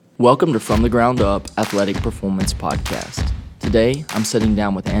Welcome to From the Ground Up Athletic Performance Podcast. Today, I'm sitting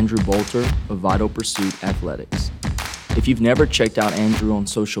down with Andrew Bolter of Vital Pursuit Athletics. If you've never checked out Andrew on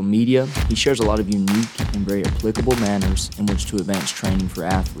social media, he shares a lot of unique and very applicable manners in which to advance training for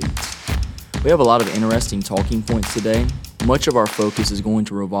athletes. We have a lot of interesting talking points today. Much of our focus is going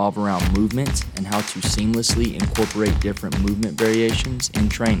to revolve around movement and how to seamlessly incorporate different movement variations in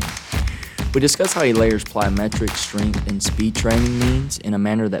training. We discuss how he layers plyometric, strength, and speed training means in a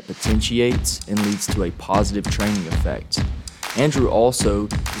manner that potentiates and leads to a positive training effect. Andrew also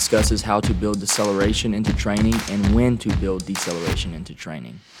discusses how to build deceleration into training and when to build deceleration into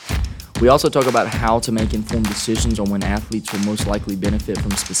training. We also talk about how to make informed decisions on when athletes will most likely benefit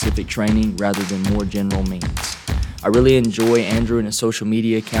from specific training rather than more general means. I really enjoy Andrew and his social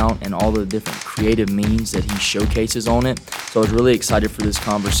media account and all the different creative means that he showcases on it. So I was really excited for this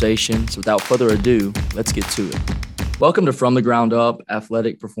conversation. So without further ado, let's get to it. Welcome to From the Ground Up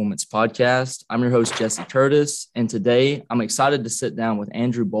Athletic Performance Podcast. I'm your host, Jesse Curtis. And today I'm excited to sit down with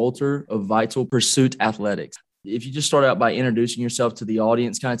Andrew Bolter of Vital Pursuit Athletics. If you just start out by introducing yourself to the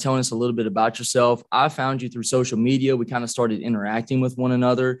audience, kind of telling us a little bit about yourself. I found you through social media. We kind of started interacting with one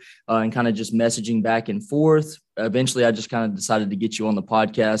another and kind of just messaging back and forth. Eventually, I just kind of decided to get you on the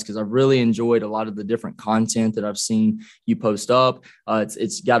podcast because I've really enjoyed a lot of the different content that I've seen you post up.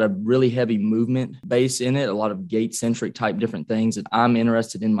 It's got a really heavy movement base in it, a lot of gait-centric type different things that I'm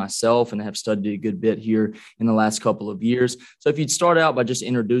interested in myself and have studied a good bit here in the last couple of years. So if you'd start out by just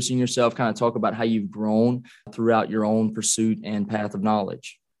introducing yourself, kind of talk about how you've grown throughout your own pursuit and path of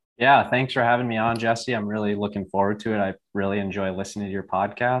knowledge. Yeah, thanks for having me on, Jesse. I'm really looking forward to it. I really enjoy listening to your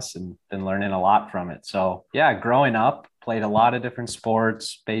podcast and been learning a lot from it. So yeah, growing up, played a lot of different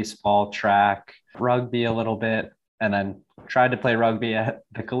sports, baseball, track, rugby a little bit, and then tried to play rugby at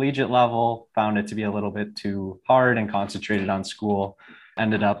the collegiate level, found it to be a little bit too hard and concentrated on school.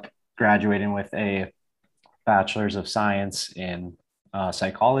 Ended up graduating with a bachelor's of science in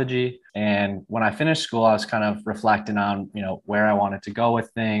psychology. And when I finished school, I was kind of reflecting on, where I wanted to go with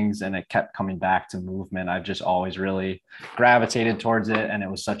things. And it kept coming back to movement. I've just always really gravitated towards it. And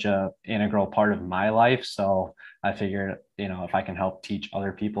it was such a integral part of my life. So I figured, if I can help teach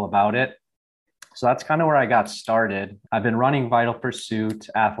other people about it. So that's kind of where I got started. I've been running Vital Pursuit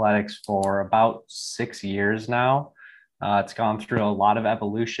Athletics for about 6 years now. It's gone through a lot of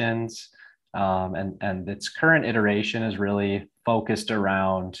evolutions. And its current iteration is really focused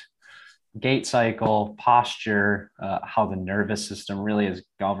around gait cycle, posture, how the nervous system really is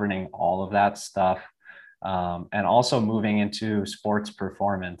governing all of that stuff, and also moving into sports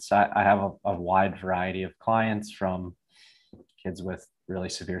performance. I have a wide variety of clients, from kids with really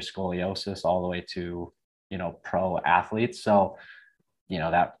severe scoliosis all the way to, pro athletes. So,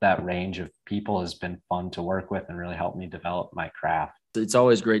 that range of people has been fun to work with and really helped me develop my craft. It's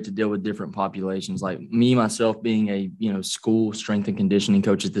always great to deal with different populations, like me, myself being a, school strength and conditioning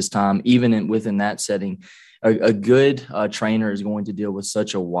coach at this time. Even within that setting, a good trainer is going to deal with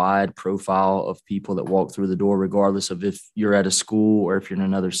such a wide profile of people that walk through the door, regardless of if you're at a school or if you're in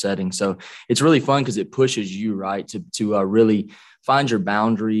another setting. So it's really fun because it pushes you, right, to really find your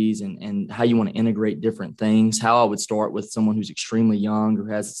boundaries and how you want to integrate different things. How I would start with someone who's extremely young or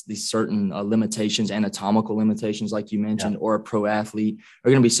has these certain limitations, anatomical limitations, like you mentioned, or a pro athlete are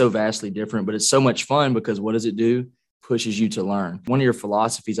going to be so vastly different. But it's so much fun because what does it do? Pushes you to learn. One of your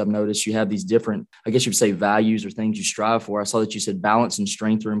philosophies, I've noticed you have these different, I guess you would say, values or things you strive for. I saw that you said balance and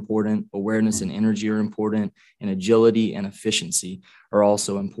strength are important, awareness and energy are important, and agility and efficiency are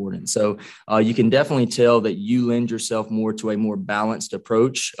also important. So you can definitely tell that you lend yourself more to a more balanced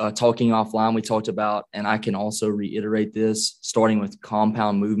approach. Talking offline, we talked about, and I can also reiterate this, starting with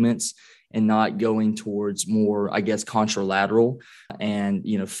compound movements and not going towards more, I guess, contralateral and,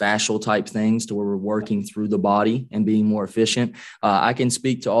 fascial type things to where we're working through the body and being more efficient. I can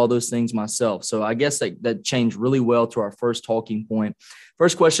speak to all those things myself. So I guess that changed really well to our first talking point.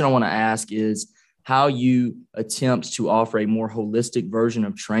 First question I want to ask is how you attempt to offer a more holistic version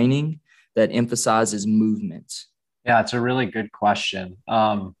of training that emphasizes movement. Yeah, it's a really good question.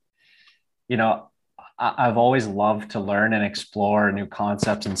 I've always loved to learn and explore new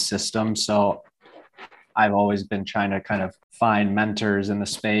concepts and systems. So I've always been trying to kind of find mentors in the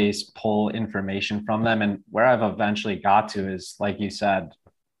space, pull information from them. And where I've eventually got to is, like you said,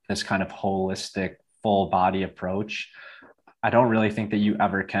 this kind of holistic, full body approach. I don't really think that you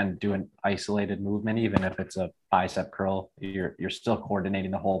ever can do an isolated movement, even if it's a bicep curl. You're still coordinating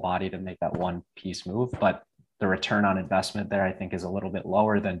the whole body to make that one piece move. But the return on investment there, I think, is a little bit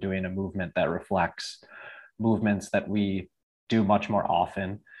lower than doing a movement that reflects movements that we do much more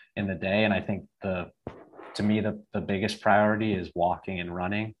often in the day. And I think to me, the biggest priority is walking and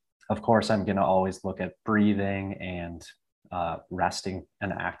running. Of course, I'm going to always look at breathing and resting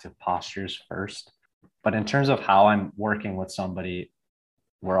and active postures first. But in terms of how I'm working with somebody,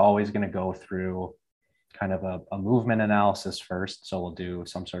 we're always going to go through kind of a movement analysis first. So we'll do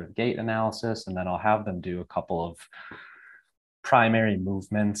some sort of gait analysis, and then I'll have them do a couple of primary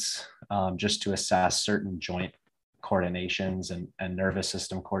movements just to assess certain joint coordinations and nervous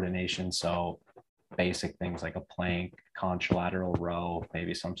system coordination. So basic things like a plank, contralateral row,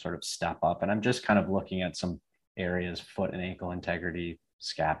 maybe some sort of step up. And I'm just kind of looking at some areas, foot and ankle integrity,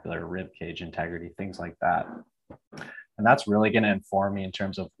 scapular, rib cage integrity, things like that. And that's really going to inform me in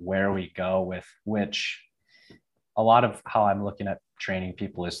terms of where we go with which. A lot of how I'm looking at training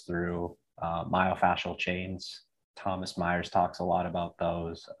people is through myofascial chains. Thomas Myers talks a lot about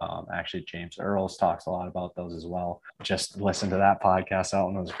those. Actually, James Earls talks a lot about those as well. Just listen to that podcast. That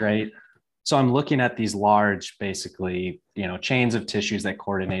one was great. So I'm looking at these large, basically, chains of tissues that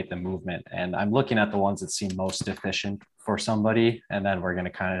coordinate the movement. And I'm looking at the ones that seem most efficient for somebody. And then we're going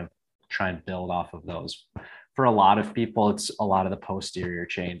to kind of try and build off of those. For a lot of people, it's a lot of the posterior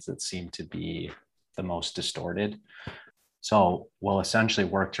chains that seem to be the most distorted. So we'll essentially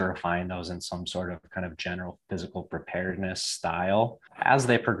work to refine those in some sort of kind of general physical preparedness style. As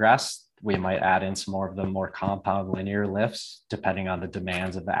they progress, we might add in some more of the more compound linear lifts, depending on the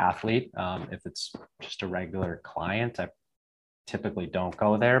demands of the athlete. If it's just a regular client, I typically don't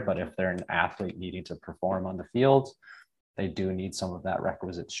go there, but if they're an athlete needing to perform on the field, they do need some of that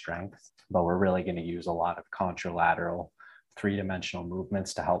requisite strength. But we're really going to use a lot of contralateral three-dimensional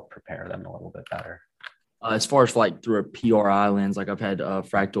movements to help prepare them a little bit better. As far as like through a PRI lens, like I've had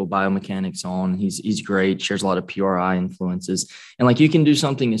Fractal Biomechanics on, he's great, shares a lot of PRI influences. And like you can do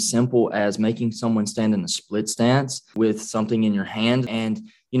something as simple as making someone stand in a split stance with something in your hand. And,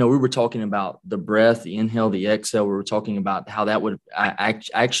 we were talking about the breath, the inhale, the exhale. We were talking about how that would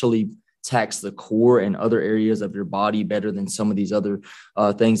actually tax the core and other areas of your body better than some of these other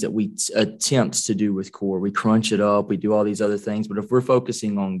things that we attempt to do with core. We crunch it up, we do all these other things. But if we're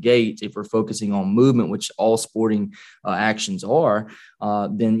focusing on gait, if we're focusing on movement, which all sporting actions are,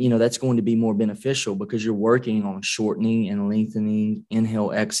 then, that's going to be more beneficial because you're working on shortening and lengthening,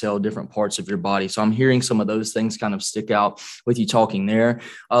 inhale, exhale, different parts of your body. So I'm hearing some of those things kind of stick out with you talking there.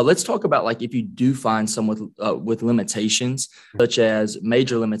 Let's talk about like if you do find someone with limitations, such as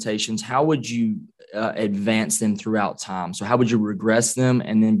major limitations, how would you advance them throughout time? So how would you regress them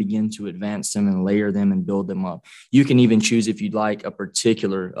and then begin to advance them and layer them and build them up? You can even choose if you'd like a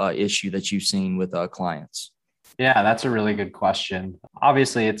particular issue that you've seen with clients. Yeah, that's a really good question.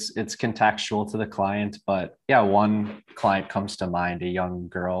 Obviously, it's contextual to the client, but yeah, one client comes to mind, a young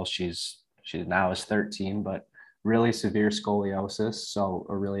girl. She now is 13, but really severe scoliosis. So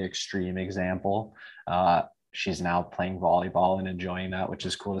a really extreme example. She's now playing volleyball and enjoying that, which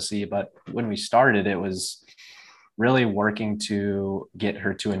is cool to see. But when we started, it was really working to get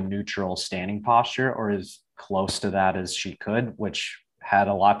her to a neutral standing posture or as close to that as she could, which had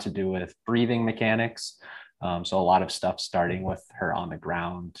a lot to do with breathing mechanics. So a lot of stuff starting with her on the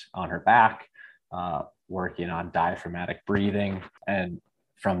ground, on her back, working on diaphragmatic breathing. And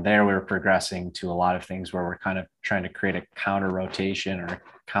from there, we were progressing to a lot of things where we're kind of trying to create a counter rotation or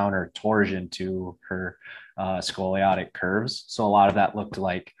counter torsion to her scoliotic curves. So a lot of that looked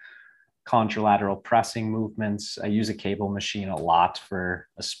like contralateral pressing movements. I use a cable machine a lot for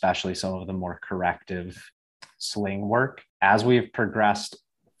especially some of the more corrective sling work. As we've progressed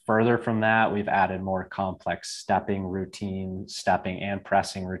further from that, we've added more complex stepping routines, stepping and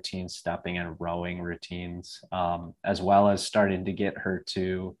pressing routines, stepping and rowing routines, as well as starting to get her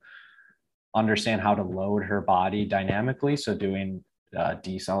to understand how to load her body dynamically. So doing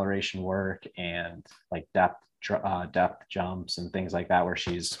deceleration work and like depth jumps and things like that, where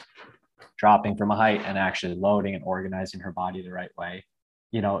she's dropping from a height and actually loading and organizing her body the right way.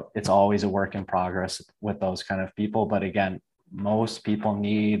 It's always a work in progress with those kind of people. But again, most people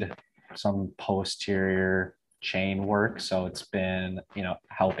need some posterior chain work. So it's been,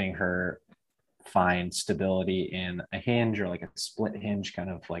 helping her find stability in a hinge or like a split hinge, kind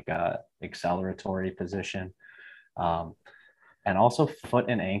of like a acceleratory position. And also foot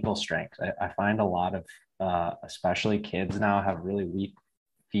and ankle strength. I find a lot of, especially kids now, have really weak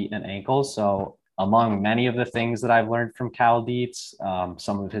feet and ankles. So among many of the things that I've learned from Cal Dietz,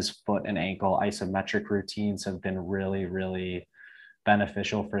 some of his foot and ankle isometric routines have been really, really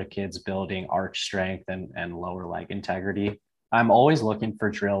beneficial for kids building arch strength and lower leg integrity. I'm always looking for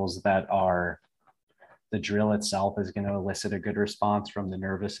drills that are, the drill itself is going to elicit a good response from the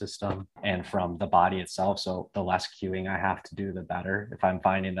nervous system and from the body itself. So the less cueing I have to do, the better. If I'm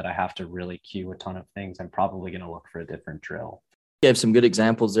finding that I have to really cue a ton of things, I'm probably going to look for a different drill. gave some good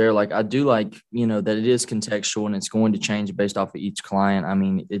examples there. Like I do like, that it is contextual and it's going to change based off of each client. I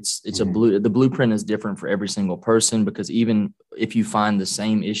mean, the blueprint is different for every single person, because even if you find the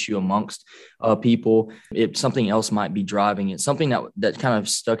same issue amongst people, if something else might be driving it. Something that kind of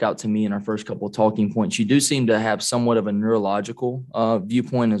stuck out to me in our first couple of talking points, you do seem to have somewhat of a neurological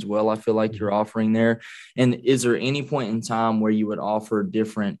viewpoint as well. I feel like you're offering there. And is there any point in time where you would offer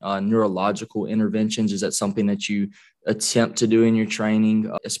different neurological interventions? Is that something that you attempt to do in your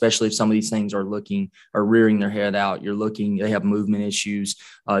training, especially if some of these things are rearing their head out, they have movement issues?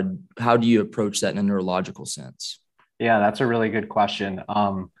 How do you approach that in a neurological sense? Yeah, that's a really good question.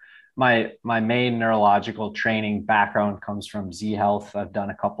 My main neurological training background comes from Z Health. I've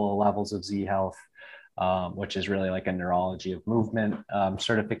done a couple of levels of Z Health, which is really like a neurology of movement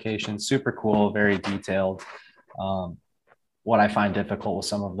certification. Super cool, very detailed. What I find difficult with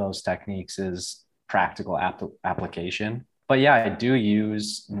some of those techniques is practical application. But yeah, I do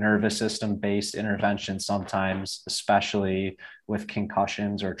use nervous system based interventions sometimes, especially with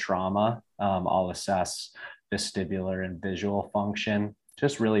concussions or trauma. I'll assess vestibular and visual function,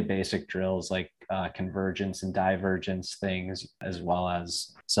 just really basic drills like convergence and divergence things, as well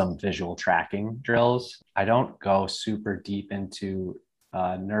as some visual tracking drills. I don't go super deep into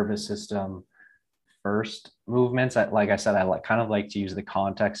nervous system first movements. Like I said, I kind of like to use the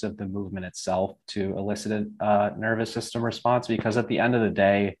context of the movement itself to elicit a nervous system response, because at the end of the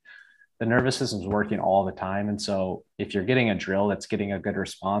day, the nervous system is working all the time. And so if you're getting a drill that's getting a good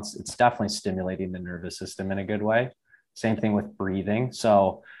response, it's definitely stimulating the nervous system in a good way. Same thing with breathing.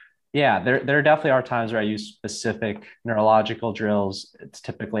 So yeah, there definitely are times where I use specific neurological drills. It's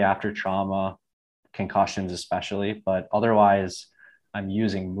typically after trauma, concussions especially, but otherwise I'm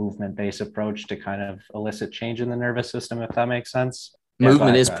using movement-based approach to kind of elicit change in the nervous system, if that makes sense.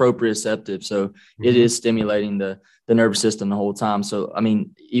 Movement is proprioceptive, so it is stimulating the nervous system the whole time. So, I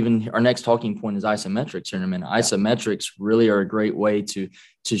mean, even our next talking point is isometrics here in a minute. Isometrics really are a great way to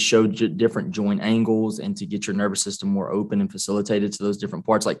show different joint angles and to get your nervous system more open and facilitated to those different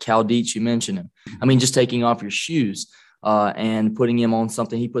parts. Like Cal Dietz, you mentioned him. I mean, just taking off your shoes and putting him on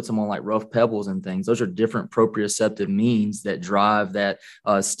something, he puts them on like rough pebbles and things. Those are different proprioceptive means that drive that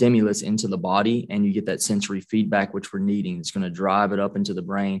stimulus into the body, and you get that sensory feedback, which we're needing. It's going to drive it up into the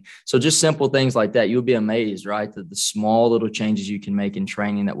brain. So just simple things like that. You'll be amazed, right? That the small little changes you can make in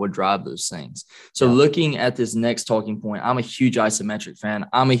training that would drive those things. So looking at this next talking point, I'm a huge isometric fan.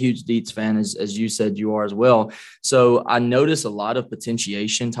 I'm a huge Dietz fan, as you said you are as well. So I notice a lot of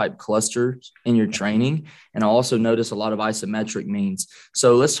potentiation type clusters in your training. And I also notice a lot of isometric means.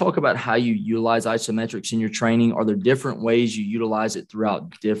 So let's talk about how you utilize isometrics in your training. Are there different ways you utilize it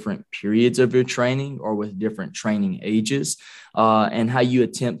throughout different periods of your training or with different training ages, and how you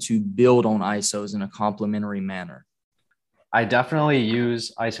attempt to build on ISOs in a complementary manner? I definitely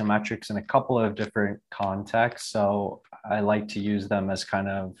use isometrics in a couple of different contexts. So I like to use them as kind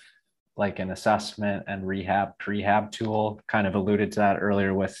of like an assessment and prehab tool. Kind of alluded to that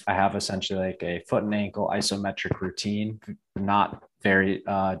earlier with, I have essentially like a foot and ankle isometric routine, not very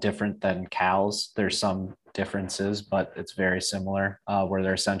different than Cal's. There's some differences, but it's very similar, where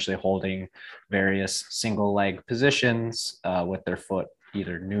they're essentially holding various single leg positions with their foot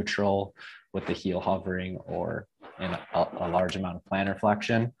either neutral with the heel hovering or in a large amount of plantar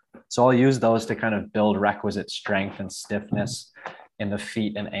flexion. So I'll use those to kind of build requisite strength and stiffness in the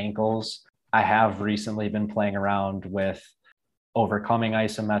feet and ankles. I have recently been playing around with overcoming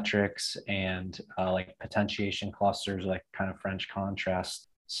isometrics and like potentiation clusters, like kind of French contrast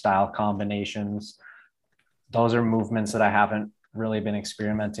style combinations. Those are movements that I haven't really been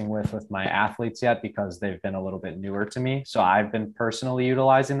experimenting with my athletes yet, because they've been a little bit newer to me. So I've been personally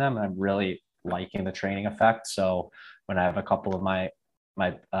utilizing them, and I'm really liking the training effect. So when I have a couple of my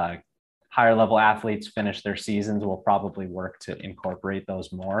higher level athletes finish their seasons, we'll probably work to incorporate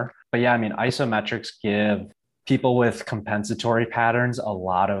those more. But yeah, I mean, isometrics give people with compensatory patterns a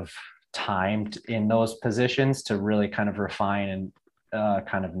lot of time in those positions to really kind of refine and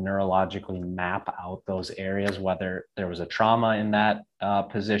kind of neurologically map out those areas, whether there was a trauma in that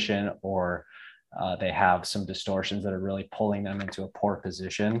position or they have some distortions that are really pulling them into a poor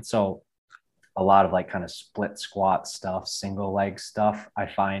position. So a lot of like kind of split squat stuff, single leg stuff, I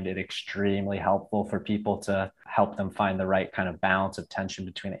find it extremely helpful for people to help them find the right kind of balance of tension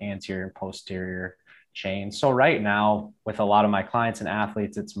between anterior and posterior chains. So right now, with a lot of my clients and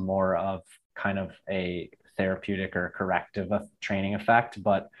athletes, it's more of kind of a therapeutic or corrective training effect.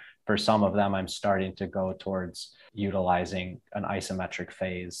 But for some of them, I'm starting to go towards utilizing an isometric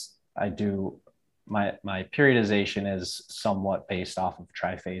phase. My periodization is somewhat based off of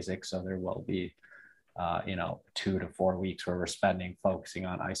triphasic, so there will be 2 to 4 weeks where we're spending focusing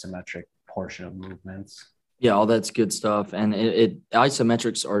on isometric portion of movements. Yeah, all that's good stuff. And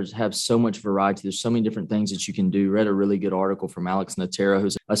isometrics have so much variety. There's so many different things that you can do. Read a really good article from Alex Natera,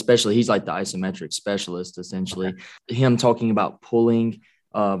 he's like the isometric specialist, essentially. Him talking about pulling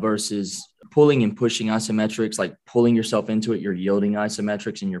versus pulling and pushing isometrics, like pulling yourself into it, you're yielding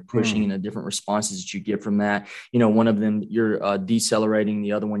isometrics and you're pushing in the different responses that you get from that. One of them you're decelerating,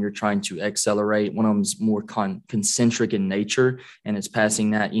 the other one you're trying to accelerate. One of them's more concentric in nature, and it's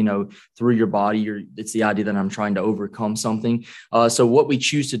passing that, through your body. It's the idea that I'm trying to overcome something. So what we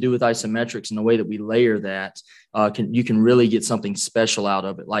choose to do with isometrics and the way that we layer that, you can really get something special out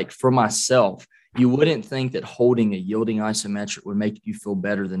of it. Like for myself, you wouldn't think that holding a yielding isometric would make you feel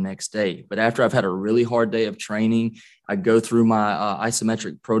better the next day. But after I've had a really hard day of training, I go through my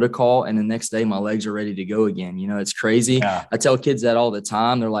isometric protocol, and the next day my legs are ready to go again. It's crazy. Yeah. I tell kids that all the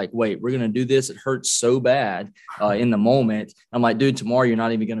time. They're like, wait, we're going to do this. It hurts so bad in the moment. I'm like, dude, tomorrow you're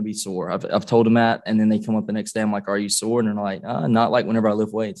not even going to be sore. I've told them that. And then they come up the next day. I'm like, are you sore? And they're like, not like whenever I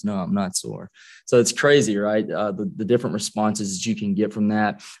lift weights. No, I'm not sore. So it's crazy, right? The different responses that you can get from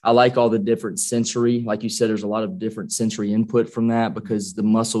that. I like all the different sensory. Like you said, there's a lot of different sensory input from that because the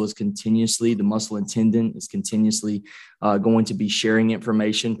muscle and tendon is continuously going to be sharing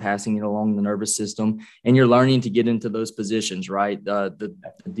information, passing it along the nervous system. And you're learning to get into those positions, right? The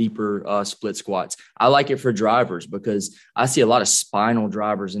deeper split squats. I like it for drivers because I see a lot of spinal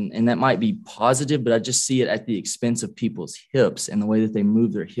drivers, and that might be positive, but I just see it at the expense of people's hips and the way that they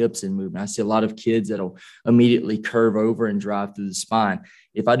move their hips in movement. I see a lot of kids that'll immediately curve over and drive through the spine.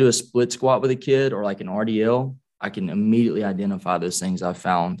 If I do a split squat with a kid or like an RDL, I can immediately identify those things I've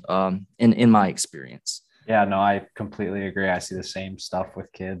found in my experience. Yeah, no, I completely agree. I see the same stuff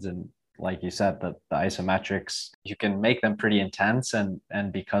with kids. And like you said, the isometrics, you can make them pretty intense. And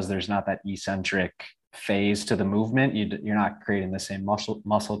because there's not that eccentric phase to the movement, you're not creating the same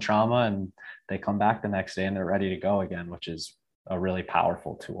muscle trauma, and they come back the next day and they're ready to go again, which is a really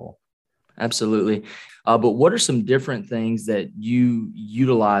powerful tool. Absolutely. But what are some different things that you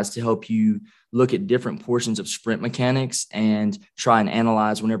utilize to help you look at different portions of sprint mechanics and try and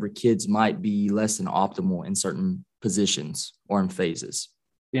analyze whenever kids might be less than optimal in certain positions or in phases?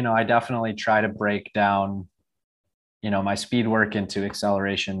 I definitely try to break down, my speed work into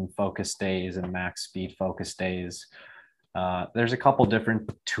acceleration focus days and max speed focus days. There's a couple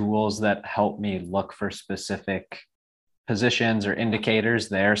different tools that help me look for specific positions or indicators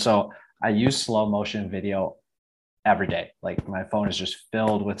there. So I use slow motion video every day. Like my phone is just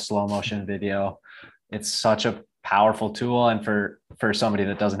filled with slow motion video. It's such a powerful tool. And for somebody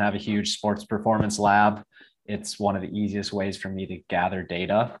that doesn't have a huge sports performance lab, it's one of the easiest ways for me to gather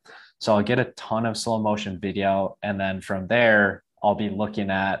data. So I'll get a ton of slow motion video. And then from there, I'll be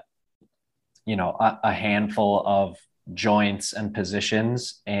looking at, a handful of joints and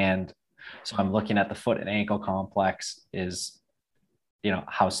positions. And so I'm looking at the foot and ankle complex.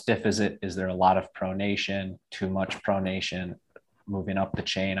 How stiff is it? Is there a lot of pronation, too much pronation? Moving up the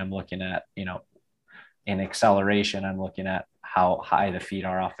chain, I'm looking at, in acceleration, I'm looking at how high the feet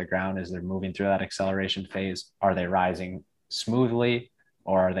are off the ground as they're moving through that acceleration phase. Are they rising smoothly,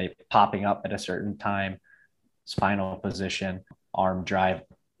 or are they popping up at a certain time? Spinal position, arm drive,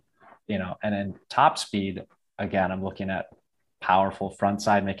 and then top speed, again, I'm looking at powerful front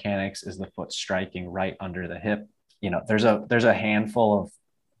side mechanics. Is the foot striking right under the hip? There's a handful of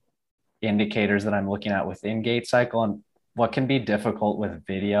indicators that I'm looking at within gait cycle. And what can be difficult with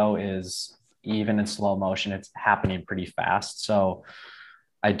video is even in slow motion, it's happening pretty fast. So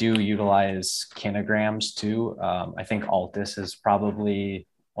I do utilize kinograms too. I think Altus is probably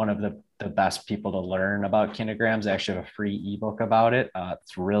one of the best people to learn about kinograms. I actually have a free ebook about it.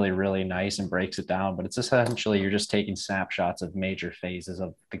 It's really, really nice and breaks it down, but it's essentially, you're just taking snapshots of major phases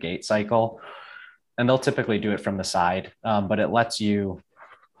of the gait cycle. And they'll typically do it from the side, but it lets you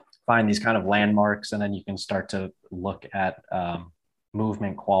find these kind of landmarks, and then you can start to look at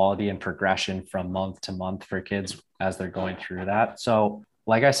movement quality and progression from month to month for kids as they're going through that. So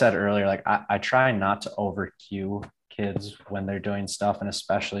like I said earlier, like I try not to over cue kids when they're doing stuff, and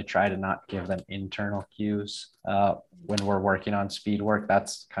especially try to not give them internal cues when we're working on speed work.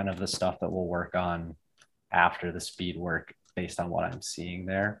 That's kind of the stuff that we'll work on after the speed work based on what I'm seeing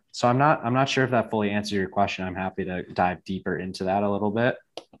there. So I'm not sure if that fully answered your question. I'm happy to dive deeper into that a little bit.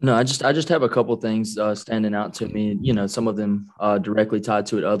 No, I just have a couple things standing out to me. Some of them directly tied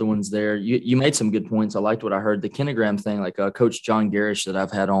to it. Other ones there. You made some good points. I liked what I heard. The kilogram thing, like Coach John Garish that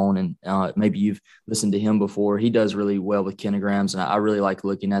I've had on, and maybe you've listened to him before. He does really well with kilograms, and I really like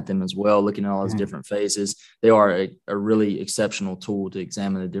looking at them as well. Looking at all those different phases, they are a really exceptional tool to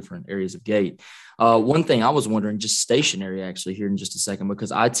examine the different areas of gait. One thing I was wondering, just stationary actually here in just a second,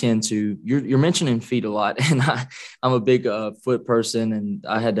 because I tend to, you're mentioning feet a lot, and I'm a big foot person, and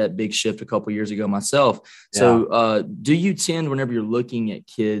I had that big shift a couple years ago myself. So do you tend, whenever you're looking at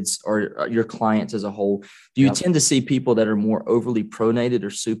kids or your clients as a whole, do you tend to see people that are more overly pronated or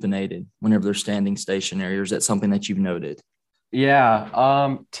supinated whenever they're standing stationary, or is that something that you've noted?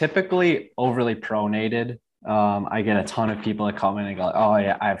 Yeah, typically overly pronated. I get a ton of people that come in and go, oh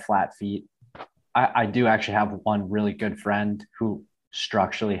yeah, I have flat feet. I do actually have one really good friend who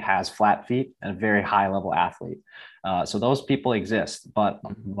structurally has flat feet and a very high level athlete. So those people exist, but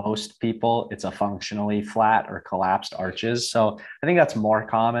most people, it's a functionally flat or collapsed arches. So I think that's more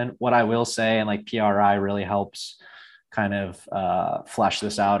common. What I will say, and like PRI really helps kind of flesh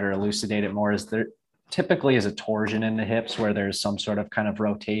this out or elucidate it more, is there typically is a torsion in the hips where there's some sort of kind of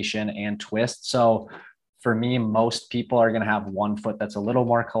rotation and twist. So for me, most people are going to have one foot that's a little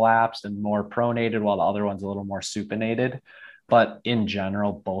more collapsed and more pronated, while the other one's a little more supinated. But in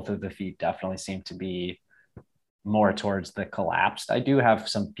general, both of the feet definitely seem to be more towards the collapsed. I do have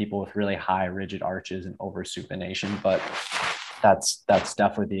some people with really high rigid arches and over supination, but that's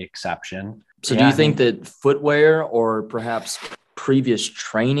definitely the exception. So do you think that footwear or perhaps previous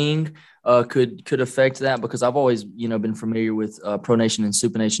training could affect that? Because I've always, been familiar with pronation and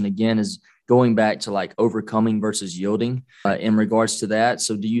supination, again, is going back to like overcoming versus yielding in regards to that.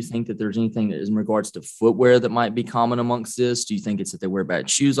 So do you think that there's anything that is in regards to footwear that might be common amongst this? Do you think it's that they wear bad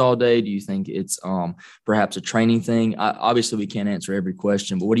shoes all day? Do you think it's perhaps a training thing? Obviously, we can't answer every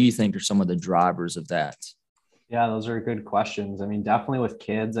question, but what do you think are some of the drivers of that? Yeah, those are good questions. I mean, definitely with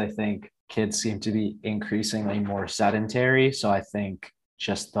kids, I think kids seem to be increasingly more sedentary. So I think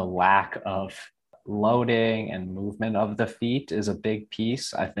just the lack of loading and movement of the feet is a big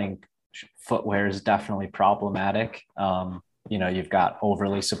piece. I think footwear is definitely problematic. You've got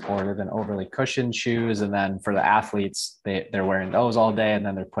overly supportive and overly cushioned shoes. And then for the athletes, they're wearing those all day, and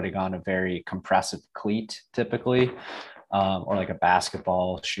then they're putting on a very compressive cleat typically, or like a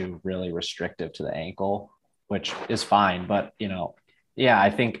basketball shoe, really restrictive to the ankle, which is fine. But, I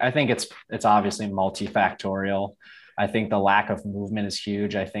think it's obviously multifactorial. I think the lack of movement is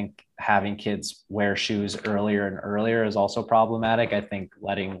huge. I think having kids wear shoes earlier and earlier is also problematic. I think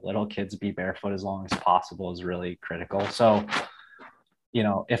letting little kids be barefoot as long as possible is really critical. So,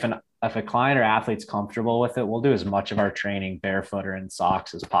 if a client or athlete's comfortable with it, we'll do as much of our training barefoot or in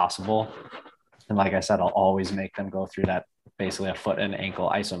socks as possible. And like I said, I'll always make them go through that, basically a foot and ankle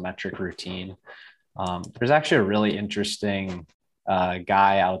isometric routine. There's actually a really interesting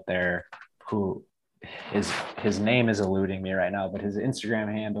guy out there who his name is eluding me right now, but his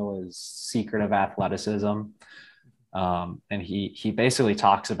Instagram handle is Secret of Athleticism. And he basically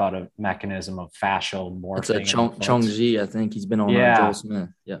talks about a mechanism of fascial morphing. It's Chong Ji, I think. He's been on Joel Smith.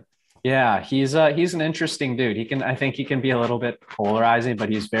 Yeah. Yeah, he's an interesting dude. I think he can be a little bit polarizing, but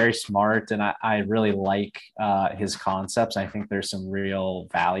he's very smart, and I really like his concepts. I think there's some real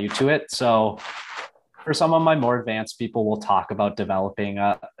value to it. So for some of my more advanced people, we'll talk about developing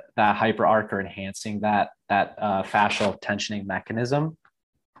that hyper arc or enhancing that fascial tensioning mechanism.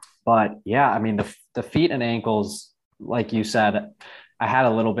 But yeah, I mean, the feet and ankles, like you said, I had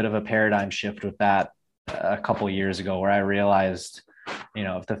a little bit of a paradigm shift with that a couple of years ago, where I realized,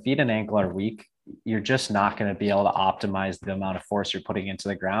 if the feet and ankle are weak, you're just not going to be able to optimize the amount of force you're putting into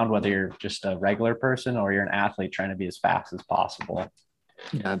the ground, whether you're just a regular person or you're an athlete trying to be as fast as possible.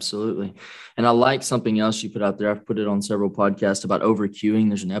 Yeah, absolutely. And I like something else you put out there. I've put it on several podcasts about overcuing.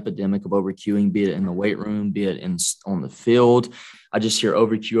 There's an epidemic of overcuing, be it in the weight room, be it on the field. I just hear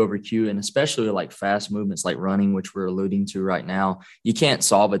overcue, and especially like fast movements like running, which we're alluding to right now. You can't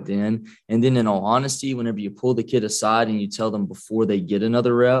solve it then. And then in all honesty, whenever you pull the kid aside and you tell them before they get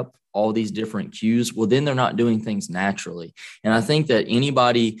another rep, all these different cues, well, then they're not doing things naturally. And I think that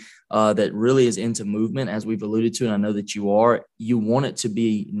anybody that really is into movement, as we've alluded to, and I know that you are, you want it to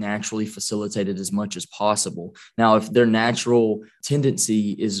be naturally facilitated as much as possible. Now, if their natural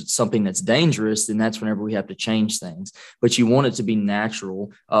tendency is something that's dangerous, then that's whenever we have to change things. But you want it to be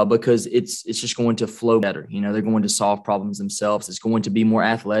natural because it's just going to flow better. They're going to solve problems themselves. It's going to be more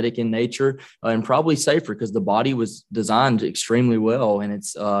athletic in nature and probably safer, because the body was designed extremely well, and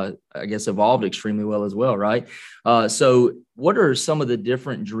it's evolved extremely well as well, right? So what are some of the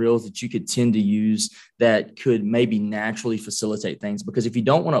different drills that you could tend to use that could maybe naturally facilitate facilitate things, because if you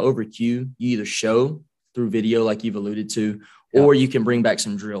don't want to over cue, you either show through video, like you've alluded to, Yep. or you can bring back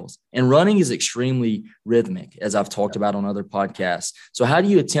some drills. And running is extremely rhythmic, as I've talked about on other podcasts. So how do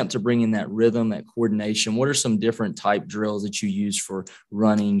you attempt to bring in that rhythm, that coordination? What are some different type drills that you use for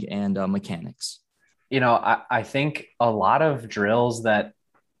running and mechanics? I think a lot of drills that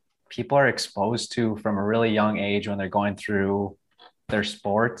people are exposed to from a really young age when they're going through their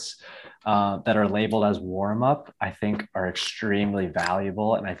sports that are labeled as warm up, I think are extremely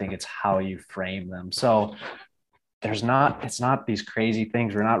valuable. And I think it's how you frame them. So it's not these crazy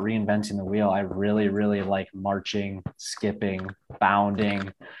things. We're not reinventing the wheel. I really, really like marching, skipping,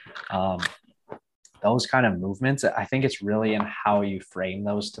 bounding, those kind of movements. I think it's really in how you frame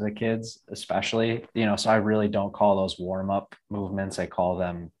those to the kids, especially, so I really don't call those warm up movements. I call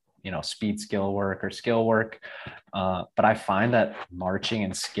them, speed skill work or skill work. But I find that marching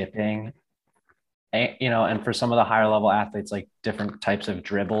and skipping, and for some of the higher level athletes, like different types of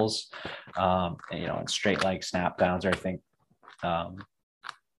dribbles, and straight leg snap downs, or I think,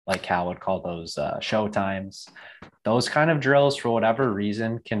 like Cal would call those show times. Those kind of drills, for whatever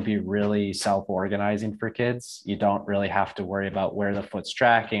reason, can be really self-organizing for kids. You don't really have to worry about where the foot's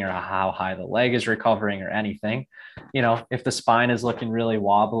tracking or how high the leg is recovering or anything. If the spine is looking really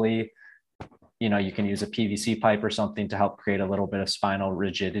wobbly, you can use a PVC pipe or something to help create a little bit of spinal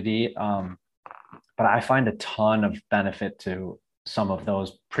rigidity. But I find a ton of benefit to some of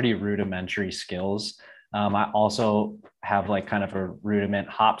those pretty rudimentary skills. I also have like kind of a rudiment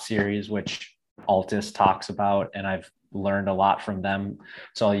hop series, which Altus talks about, and I've learned a lot from them.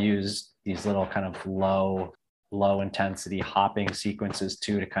 So I'll use these little kind of low intensity hopping sequences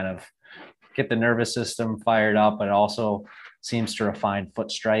too, to kind of get the nervous system fired up, but it also seems to refine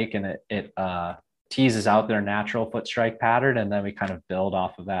foot strike, and it teases out their natural foot strike pattern. And then we kind of build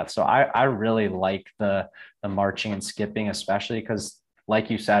off of that. So I really like the marching and skipping, especially because,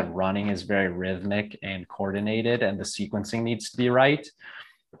 like you said, running is very rhythmic and coordinated, and the sequencing needs to be right.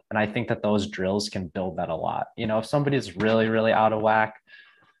 And I think that those drills can build that a lot. If somebody's really, really out of whack,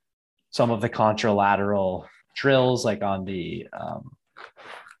 some of the contralateral drills, like on the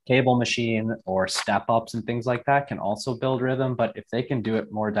cable machine or step ups and things like that, can also build rhythm. But if they can do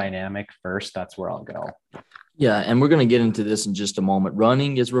it more dynamic first, that's where I'll go. Yeah, and we're going to get into this in just a moment.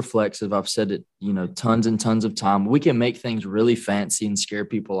 Running is reflexive. I've said it, tons and tons of time. We can make things really fancy and scare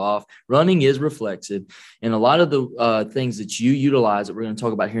people off. Running is reflexive. And a lot of the things that you utilize that we're going to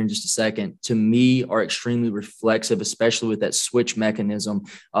talk about here in just a second, to me, are extremely reflexive, especially with that switch mechanism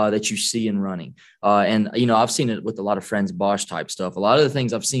that you see in running. And I've seen it with a lot of Franz Bosch type stuff. A lot of the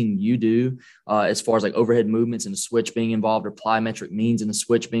things I've seen you do as far as like overhead movements and the switch being involved, or plyometric means and the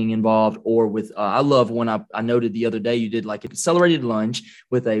switch being involved, or with I love when I noted the other day you did like an accelerated lunge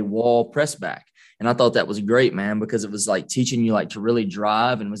with a wall press back. And I thought that was great, man, because it was like teaching you like to really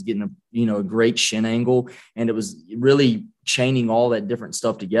drive, and was getting a great shin angle, and it was really chaining all that different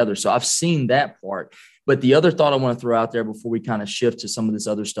stuff together. So I've seen that part. But the other thought I want to throw out there before we kind of shift to some of this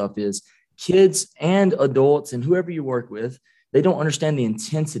other stuff is kids and adults and whoever you work with, they don't understand the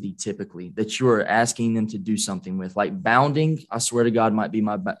intensity typically that you are asking them to do something with. Like bounding, I swear to God, might be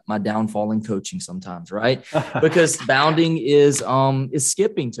my downfall in coaching sometimes, right? Because bounding is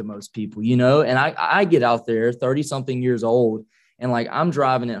skipping to most people, and I get out there 30 something years old, and like I'm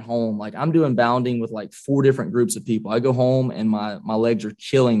driving at home, like I'm doing bounding with like 4 different groups of people. I go home and my legs are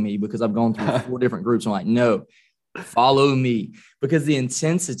killing me because I've gone through 4 different groups. I'm like, no, follow me, because the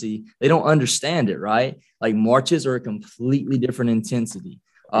intensity, they don't understand it, right? Like marches are a completely different intensity.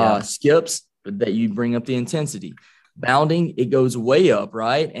 Skips, that you bring up the intensity. Bounding, it goes way up,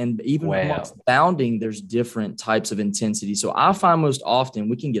 right? And even amongst bounding, there's different types of intensity. So I find most often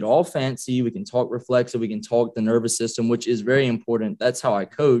we can get all fancy, we can talk reflexive, we can talk the nervous system, which is very important. That's how I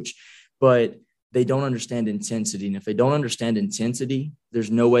coach, but they don't understand intensity. And if they don't understand intensity,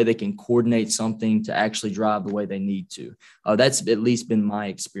 there's no way they can coordinate something to actually drive the way they need to. That's at least been my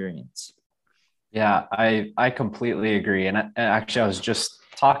experience. Yeah, I completely agree. And actually, I was just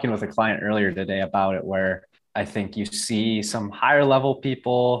talking with a client earlier today about it, where I think you see some higher level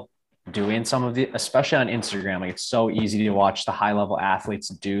people doing some of the, especially on Instagram, like it's so easy to watch the high level athletes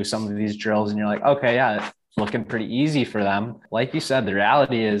do some of these drills. And you're like, okay, yeah, it's looking pretty easy for them. Like you said, the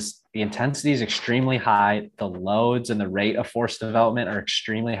reality is the intensity is extremely high. The loads and the rate of force development are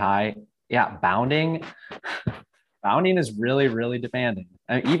extremely high. Yeah, bounding is really, really demanding.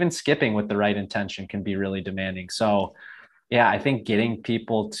 And even skipping with the right intention can be really demanding. So yeah, I think getting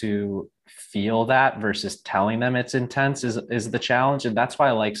people to feel that versus telling them it's intense is the challenge. And that's why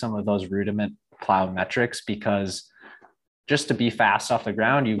I like some of those rudiment plyometrics, because just to be fast off the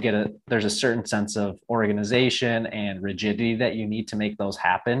ground, there's a certain sense of organization and rigidity that you need to make those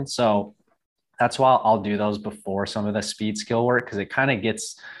happen. So that's why I'll do those before some of the speed skill work, because it kind of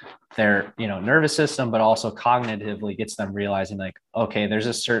gets their, nervous system, but also cognitively gets them realizing like, okay, there's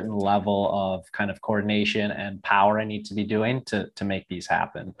a certain level of kind of coordination and power I need to be doing to make these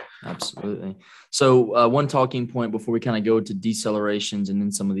happen. Absolutely. So one talking point before we kind of go to decelerations and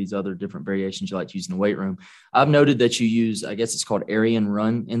then some of these other different variations you like to use in the weight room. I've noted that you use, I guess it's called Arian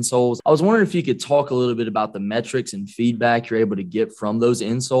Run insoles. I was wondering if you could talk a little bit about the metrics and feedback you're able to get from those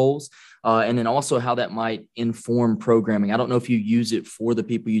insoles. And then also how that might inform programming. I don't know if you use it for the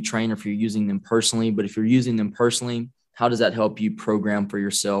people you train or if you're using them personally, but if you're using them personally, how does that help you program for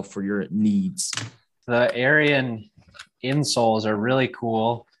yourself, for your needs? The Arian insoles are really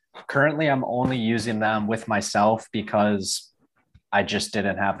cool. Currently, I'm only using them with myself because I just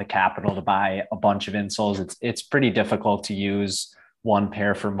didn't have the capital to buy a bunch of insoles. It's pretty difficult to use one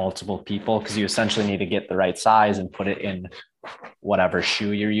pair for multiple people because you essentially need to get the right size and put it in whatever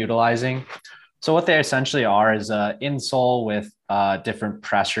shoe you're utilizing. So what they essentially are is an insole with different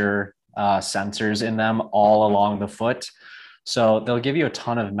pressure sensors in them all along the foot. So they'll give you a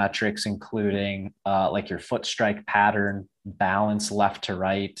ton of metrics, including like your foot strike pattern, balance left to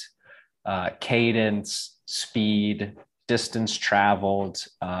right, cadence, speed, distance traveled,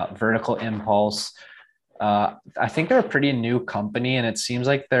 vertical impulse. I think they're a pretty new company, and it seems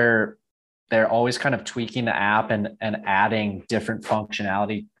like they're always kind of tweaking the app and adding different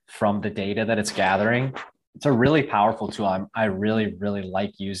functionality from the data that it's gathering. It's a really powerful tool. I really, really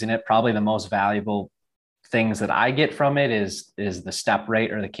like using it. Probably the most valuable things that I get from it is the step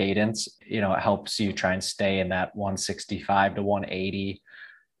rate or the cadence. It helps you try and stay in that 165 to 180.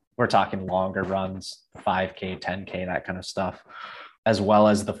 We're talking longer runs, 5K, 10K, that kind of stuff, as well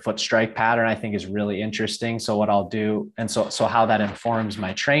as the foot strike pattern, I think is really interesting. So what I'll do, and so how that informs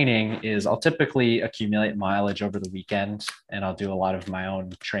my training is I'll typically accumulate mileage over the weekend, and I'll do a lot of my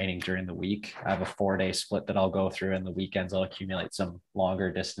own training during the week. I have a 4-day split that I'll go through, and the weekends I'll accumulate some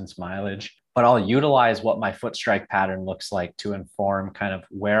longer distance mileage. But I'll utilize what my foot strike pattern looks like to inform kind of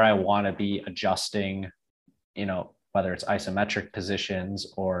where I want to be adjusting, whether it's isometric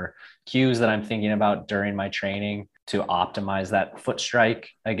positions or cues that I'm thinking about during my training to optimize that foot strike.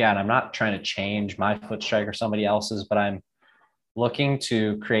 Again, I'm not trying to change my foot strike or somebody else's, but I'm looking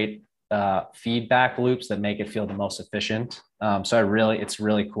to create feedback loops that make it feel the most efficient. So it's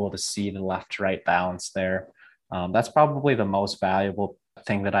really cool to see the left to right balance there. That's probably the most valuable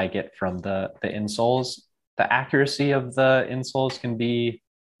thing that I get from the insoles. The accuracy of the insoles can be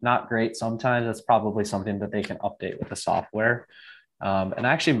not great sometimes. That's probably something that they can update with the software. And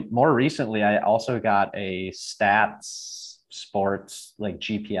actually, more recently, I also got a stats sports like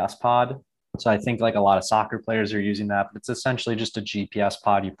GPS pod. So I think like a lot of soccer players are using that, but it's essentially just a GPS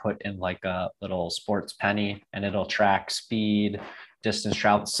pod you put in like a little sports penny, and it'll track speed, distance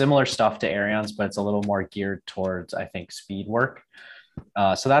travel, similar stuff to Arians, but it's a little more geared towards, I think, speed work.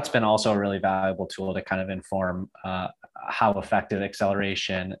 So that's been also a really valuable tool to kind of inform how effective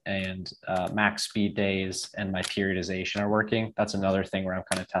acceleration and max speed days and my periodization are working. That's another thing where I'm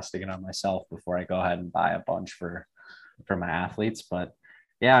kind of testing it on myself before I go ahead and buy a bunch for my athletes. But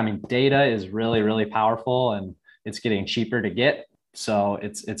yeah, I mean, data is really, really powerful, and it's getting cheaper to get. So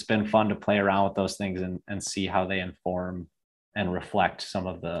it's been fun to play around with those things and see how they inform and reflect some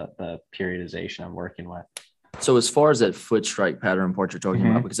of the periodization I'm working with. So as far as that foot strike pattern part you're talking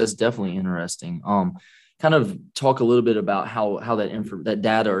about, because that's definitely interesting. Kind of talk a little bit about how that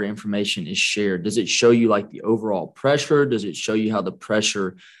data or information is shared. Does it show you like the overall pressure? Does it show you how the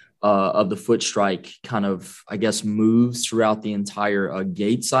pressure of the foot strike kind of, I guess, moves throughout the entire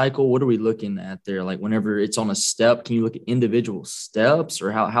gait cycle? What are we looking at there? Like whenever it's on a step, can you look at individual steps,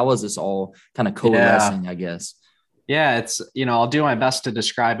 or how is this all kind of coalescing, I guess? Yeah, it's, I'll do my best to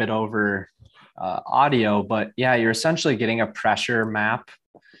describe it over audio, but yeah, you're essentially getting a pressure map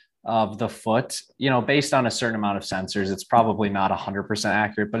of the foot, based on a certain amount of sensors. It's probably not 100%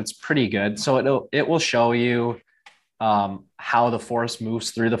 accurate, but it's pretty good. So it will show you how the force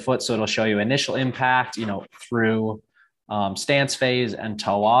moves through the foot. So it'll show you initial impact, through stance phase and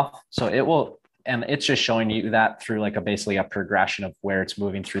toe off. So and it's just showing you that through like basically a progression of where it's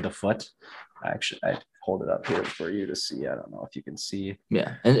moving through the foot. Actually, I hold it up here for you to see. I don't know if you can see.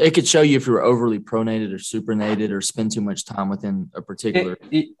 Yeah. And it could show you if you're overly pronated or supinated or spend too much time within a particular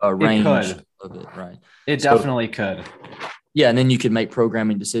range of it. Right. It definitely could. Yeah. And then you could make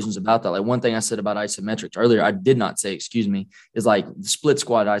programming decisions about that. Like one thing I said about isometrics earlier, I did not say, is like the split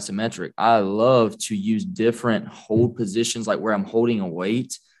squat isometric. I love to use different hold positions, like where I'm holding a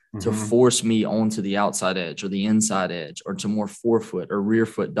weight to Mhm. force me onto the outside edge or the inside edge or to more forefoot or rear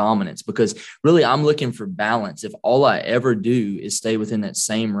foot dominance, because really I'm looking for balance. If all I ever do is stay within that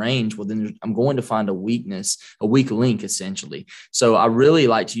same range, well, then I'm going to find a weakness, a weak link essentially. So I really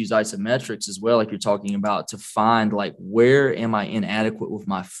like to use isometrics as well, like you're talking about, to find like, where am I inadequate with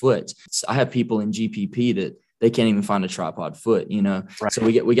my foot? So I have people in GPP that they can't even find a tripod foot, Right. So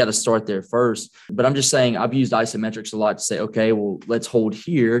we got to start there first. But I'm just saying, I've used isometrics a lot to say, okay, well, let's hold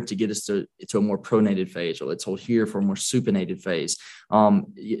here to get us to a more pronated phase, or let's hold here for a more supinated phase.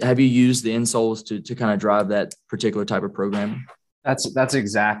 Have you used the insoles to kind of drive that particular type of programming? That's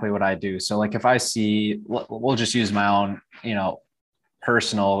exactly what I do. So like if I see, we'll just use my own,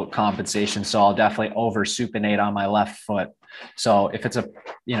 personal compensation. So I'll definitely over supinate on my left foot. So if it's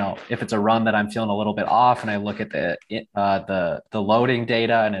a run that I'm feeling a little bit off, and I look at the loading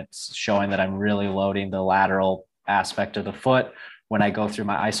data, and it's showing that I'm really loading the lateral aspect of the foot, when I go through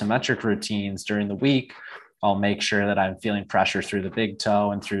my isometric routines during the week, I'll make sure that I'm feeling pressure through the big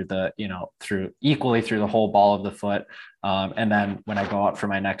toe and through through the whole ball of the foot. And then when I go out for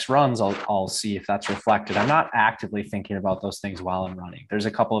my next runs, I'll see if that's reflected. I'm not actively thinking about those things while I'm running. There's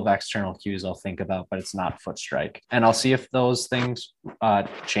a couple of external cues I'll think about, but it's not foot strike. And I'll see if those things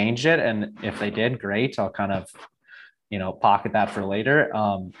changed it. And if they did, great. I'll kind of, pocket that for later.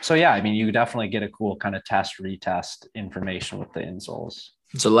 So yeah, I mean, you definitely get a cool kind of retest information with the insoles.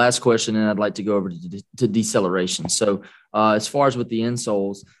 So last question, and I'd like to go over to deceleration. So as far as with the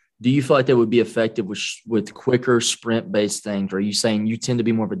insoles, do you feel like they would be effective with quicker sprint-based things? Or are you saying you tend to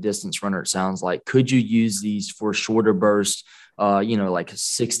be more of a distance runner, it sounds like? Could you use these for shorter bursts, like a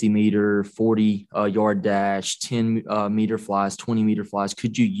 60-meter, 40-yard dash, 10-meter flies, 20-meter flies?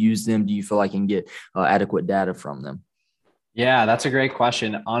 Could you use them? Do you feel like you can get adequate data from them? Yeah, that's a great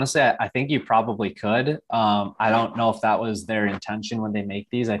question. Honestly, I think you probably could. I don't know if that was their intention when they make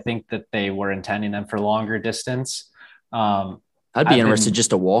these. I think that they were intending them for longer distance. Um, I'd be I've interested been, just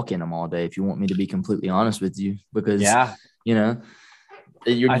to walk in them all day, if you want me to be completely honest with you, because, yeah, you know,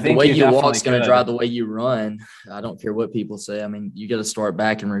 I the think way you you walk definitely is going to drive could. the way you run. I don't care what people say. I mean, you got to start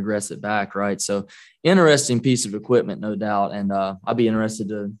back and regress it back, right? So interesting piece of equipment, no doubt. And I'd be interested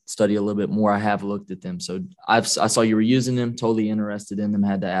to study a little bit more. I have looked at them. So I saw you were using them, totally interested in them,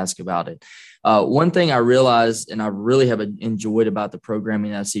 had to ask about it. One thing I realized, and I really have enjoyed about the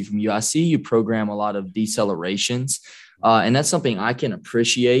programming I see from you, I see you program a lot of decelerations. And that's something I can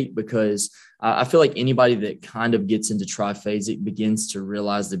appreciate, because I feel like anybody that kind of gets into triphasic begins to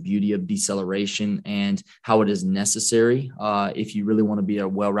realize the beauty of deceleration and how it is necessary if you really want to be a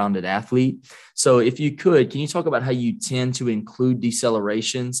well-rounded athlete. So if you could, can you talk about how you tend to include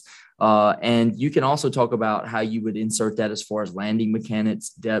decelerations? And you can also talk about how you would insert that as far as landing mechanics,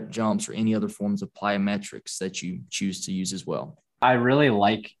 depth jumps, or any other forms of plyometrics that you choose to use as well. I really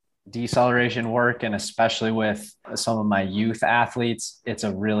like deceleration work, and especially with some of my youth athletes, it's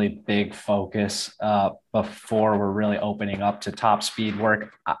a really big focus before we're really opening up to top speed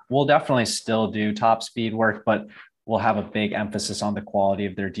work. We'll definitely still do top speed work, but we'll have a big emphasis on the quality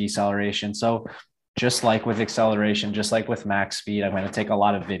of their deceleration. So just like with acceleration, just like with max speed, I'm going to take a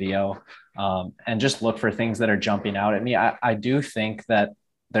lot of video and just look for things that are jumping out at me. I do think that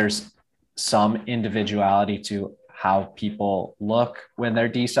there's some individuality to how people look when they're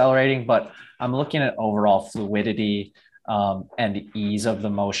decelerating, but I'm looking at overall fluidity and ease of the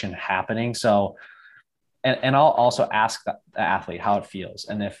motion happening. So, and I'll also ask the athlete how it feels.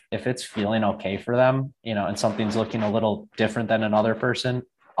 And if it's feeling okay for them, and something's looking a little different than another person,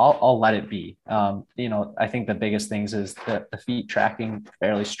 I'll let it be. I think the biggest things is the feet tracking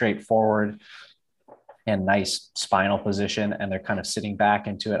fairly straightforward and nice spinal position, and they're kind of sitting back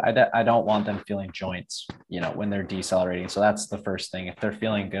into it. I don't want them feeling joints, when they're decelerating. So that's the first thing. If they're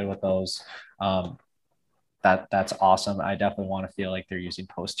feeling good with those, that's awesome. I definitely want to feel like they're using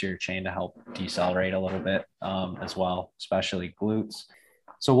posterior chain to help decelerate a little bit as well, especially glutes.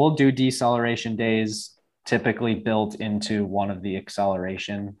 So we'll do deceleration days typically built into one of the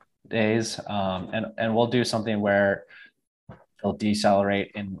acceleration days. And we'll do something where they'll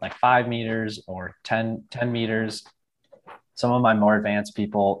decelerate in like 5 meters or 10 meters. Some of my more advanced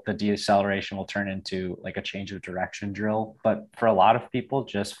people, the deceleration will turn into like a change of direction drill. But for a lot of people,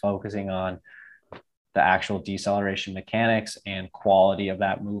 just focusing on the actual deceleration mechanics and quality of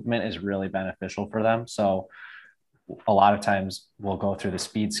that movement is really beneficial for them. So a lot of times we'll go through the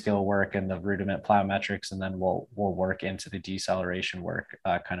speed skill work and the rudiment plyometrics, and then we'll work into the deceleration work,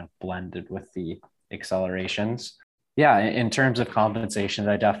 kind of blended with the accelerations. Yeah, in terms of compensations,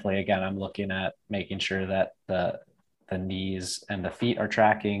 I definitely, again, I'm looking at making sure that the knees and the feet are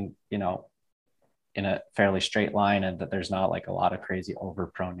tracking, in a fairly straight line and that there's not like a lot of crazy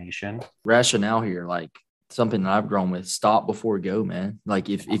overpronation. Rationale here, like something that I've grown with, stop before go, man. Like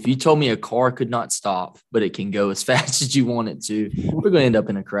if you told me a car could not stop, but it can go as fast as you want it to, we're going to end up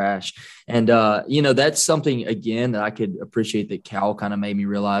in a crash. And, that's something, again, that I could appreciate that Cal kind of made me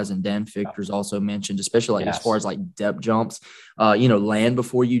realize. And Dan Fichters also mentioned, especially as far as like depth jumps, land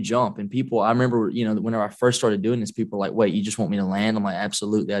before you jump. And people, I remember, whenever I first started doing this, people were like, wait, you just want me to land? I'm like,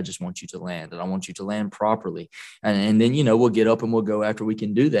 absolutely. I just want you to land, and I want you to land properly. And then, we'll get up and we'll go after we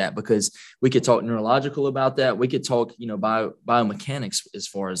can do that, because we could talk neurological about that. We could talk, biomechanics as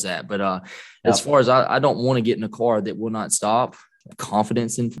far as that. But as far as I don't want to get in a car that will not stop.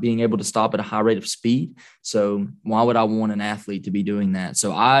 Confidence in being able to stop at a high rate of speed. So why would I want an athlete to be doing that?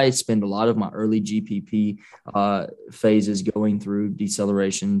 So I spend a lot of my early GPP phases going through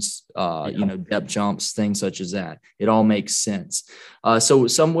decelerations, depth jumps, things such as that. It all makes sense. So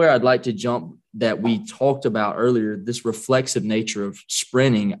somewhere I'd like to jump that we talked about earlier, this reflexive nature of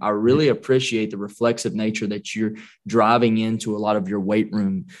sprinting. I really appreciate the reflexive nature that you're driving into a lot of your weight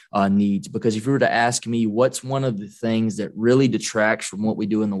room needs, because if you were to ask me what's one of the things that really detracts from what we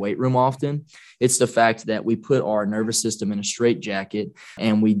do in the weight room often, it's the fact that we put our nervous system in a straitjacket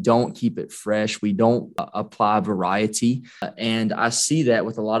and we don't keep it fresh. We don't apply variety. And I see that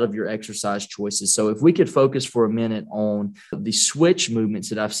with a lot of your exercise choices. So if we could focus for a minute on the switch movements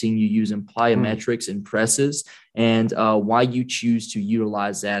that I've seen you use in plyometrics and presses, and why you choose to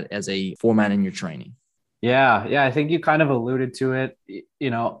utilize that as a format in your training. Yeah. I think you kind of alluded to it.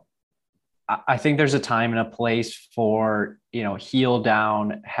 I think there's a time and a place for, heel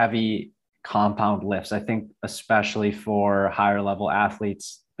down, heavy compound lifts. I think especially for higher level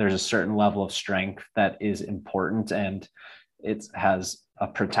athletes, there's a certain level of strength that is important, and it has a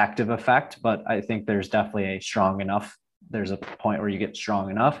protective effect, but I think there's definitely there's a point where you get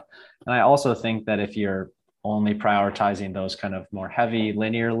strong enough. And I also think that if you're only prioritizing those kind of more heavy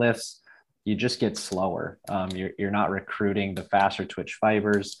linear lifts, you just get slower. You're not recruiting the faster twitch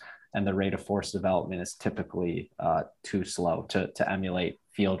fibers, and the rate of force development is typically too slow to emulate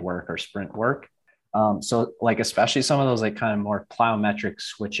field work or sprint work. So like, especially some of those like kind of more plyometric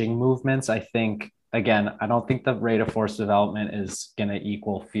switching movements, I think, again, I don't think the rate of force development is going to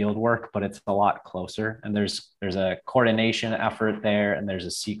equal field work, but it's a lot closer. And there's a coordination effort there, and there's a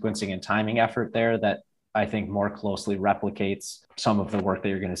sequencing and timing effort there that I think more closely replicates some of the work that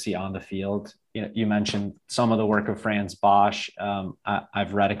you're going to see on the field. You mentioned some of the work of Franz Bosch.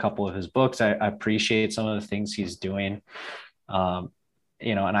 I've read a couple of his books. I appreciate some of the things he's doing. And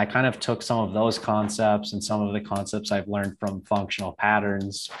I kind of took some of those concepts and some of the concepts I've learned from functional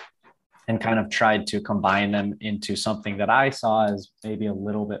patterns and kind of tried to combine them into something that I saw as maybe a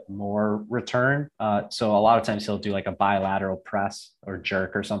little bit more return. So a lot of times he'll do like a bilateral press or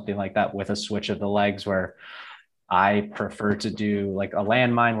jerk or something like that with a switch of the legs, where I prefer to do like a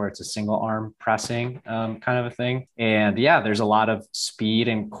landmine where it's a single arm pressing kind of a thing. And yeah, there's a lot of speed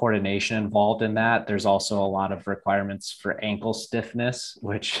and coordination involved in that. There's also a lot of requirements for ankle stiffness,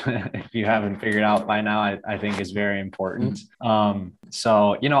 which if you haven't figured out by now, I think is very important.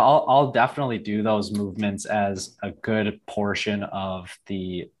 So, I'll definitely do those movements as a good portion of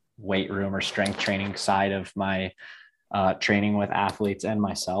the weight room or strength training side of my training with athletes and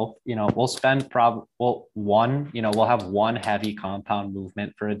myself. We'll spend we'll have one heavy compound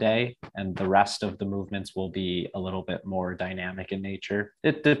movement for a day, and the rest of the movements will be a little bit more dynamic in nature.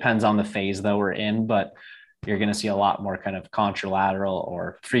 It depends on the phase that we're in, but you're going to see a lot more kind of contralateral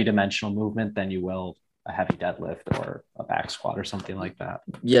or three-dimensional movement than you will a heavy deadlift or a back squat or something like that.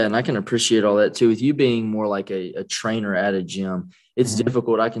 Yeah. And I can appreciate all that too. With you being more like a trainer at a gym, it's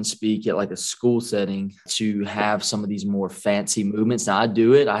difficult. I can speak at like a school setting to have some of these more fancy movements. Now I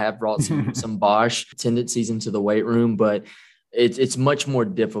do it. I have brought some Bosch tendencies into the weight room, but it's much more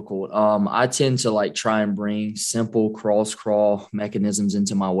difficult. I tend to like try and bring simple cross crawl mechanisms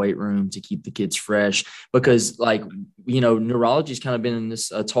into my weight room to keep the kids fresh, because neurology's kind of been in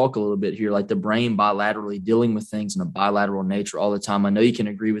this talk a little bit here, like the brain bilaterally dealing with things in a bilateral nature all the time. I know you can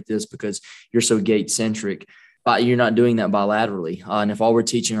agree with this because you're so gait centric. But you're not doing that bilaterally. And if all we're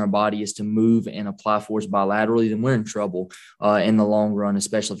teaching our body is to move and apply force bilaterally, then we're in trouble in the long run,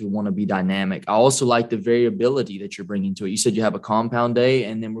 especially if you want to be dynamic. I also like the variability that you're bringing to it. You said you have a compound day,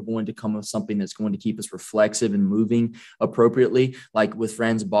 and then we're going to come with something that's going to keep us reflexive and moving appropriately. Like with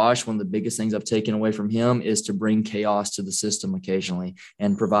Franz Bosch, one of the biggest things I've taken away from him is to bring chaos to the system occasionally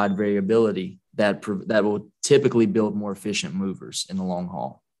and provide variability that will typically build more efficient movers in the long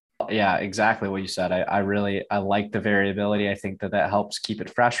haul. Yeah, exactly what you said. I like the variability. I think that helps keep it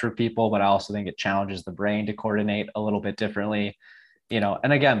fresh for people, but I also think it challenges the brain to coordinate a little bit differently.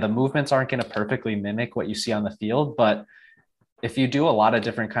 And again, the movements aren't going to perfectly mimic what you see on the field, but if you do a lot of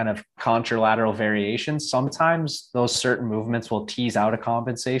different kind of contralateral variations, sometimes those certain movements will tease out a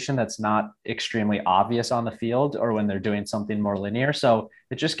compensation that's not extremely obvious on the field or when they're doing something more linear. So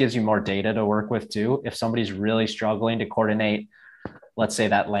it just gives you more data to work with too. If somebody's really struggling to coordinate, let's say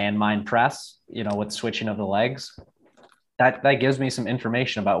that landmine press, with switching of the legs, that gives me some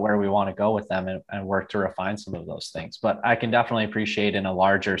information about where we want to go with them and work to refine some of those things. But I can definitely appreciate in a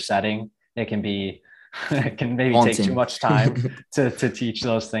larger setting, it can be it can maybe take too much time to teach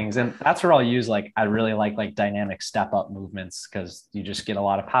those things. And that's where I'll use, I really like dynamic step up movements, because you just get a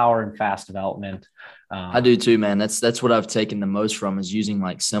lot of power and fast development. I do too, man. That's what I've taken the most from, is using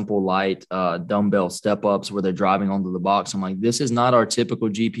simple light dumbbell step ups where they're driving onto the box. I'm like, this is not our typical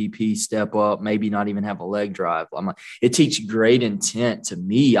GPP step up, maybe not even have a leg drive. I'm like, it teaches great intent to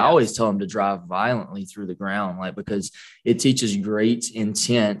me. Yes. I always tell them to drive violently through the ground, because it teaches great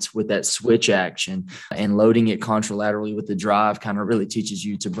intent with that switch action, and loading it contralaterally with the drive kind of really teaches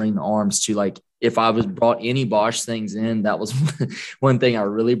you to bring the arms to, if I was brought any Bosch things in, that was one thing I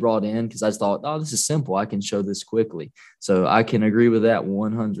really brought in, because I thought, oh, this is simple. I can show this quickly. So I can agree with that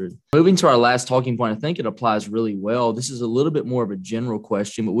 100. Moving to our last talking point, I think it applies really well. This is a little bit more of a general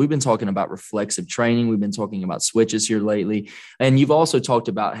question, but we've been talking about reflexive training. We've been talking about switches here lately. And you've also talked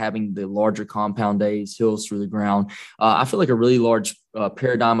about having the larger compound days, hills through the ground. I feel like a really large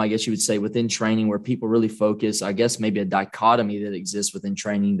paradigm, I guess you would say, within training, where people really focus, I guess maybe a dichotomy that exists within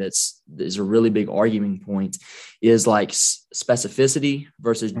training is a really big arguing point, is specificity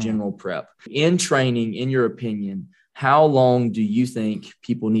versus general prep. In training, in your opinion, how long do you think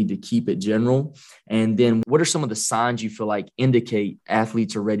people need to keep it general? And then what are some of the signs you feel like indicate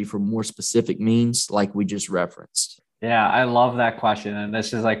athletes are ready for more specific means, like we just referenced? Yeah, I love that question. And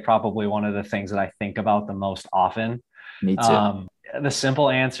this is probably one of the things that I think about the most often. Me too. The simple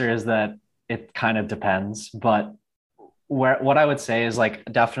answer is that it kind of depends, but what I would say is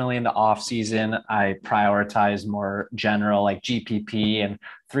definitely in the off season, I prioritize more general GPP and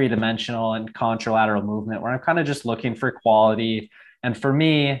 3-dimensional and contralateral movement, where I'm kind of just looking for quality. And for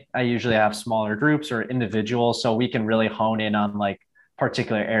me, I usually have smaller groups or individuals, so we can really hone in on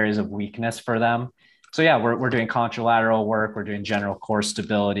particular areas of weakness for them. So yeah, we're doing contralateral work. We're doing general core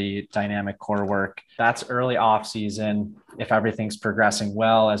stability, dynamic core work. That's early off season. If everything's progressing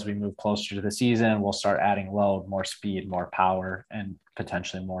well as we move closer to the season, we'll start adding load, more speed, more power, and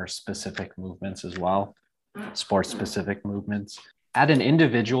potentially more specific movements as well, sports specific movements. At an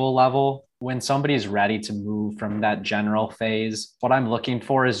individual level, when somebody's ready to move from that general phase, what I'm looking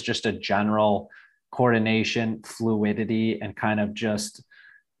for is just a general coordination, fluidity, and kind of just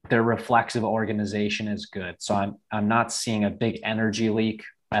their reflexive organization is good. So I'm not seeing a big energy leak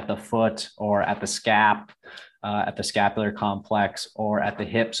at the foot or at the scap, at the scapular complex or at the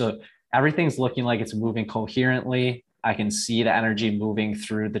hip. So everything's looking like it's moving coherently. I can see the energy moving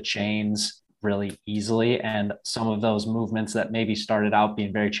through the chains really easily. And some of those movements that maybe started out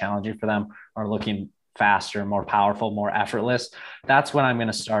being very challenging for them are looking faster, more powerful, more effortless. That's when I'm going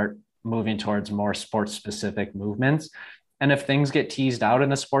to start moving towards more sports specific movements. And if things get teased out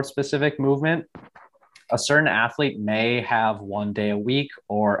in a sports specific movement, a certain athlete may have 1 day a week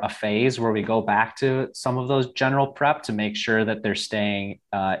or a phase where we go back to some of those general prep to make sure that they're staying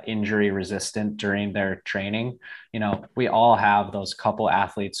injury resistant during their training. We all have those couple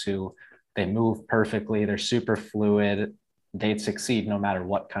athletes who they move perfectly. They're super fluid. They'd succeed no matter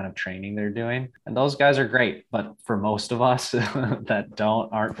what kind of training they're doing. And those guys are great. But for most of us that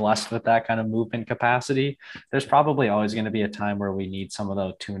aren't blessed with that kind of movement capacity, there's probably always going to be a time where we need some of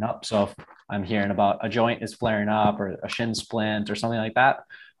those tune up. So if I'm hearing about a joint is flaring up or a shin splint or something like that,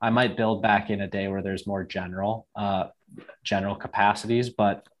 I might build back in a day where there's more general capacities.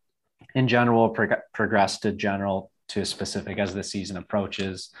 But in general, progress to general to specific as the season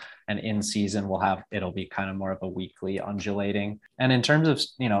approaches. And in season, it'll be kind of more of a weekly undulating. And in terms of,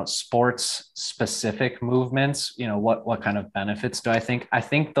 sports specific movements, what kind of benefits do I think? I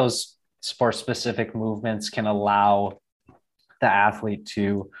think those sports specific movements can allow the athlete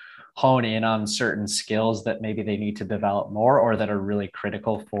to hone in on certain skills that maybe they need to develop more or that are really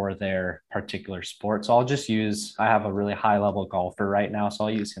critical for their particular sport. So I have a really high level golfer right now, so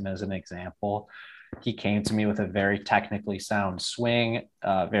I'll use him as an example. He came to me with a very technically sound swing,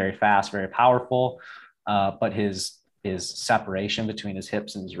 very fast, very powerful, but his separation between his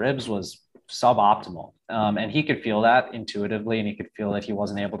hips and his ribs was suboptimal. And he could feel that intuitively, and he could feel that he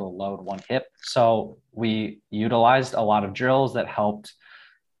wasn't able to load one hip. So we utilized a lot of drills that helped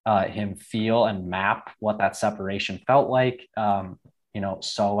him feel and map what that separation felt like.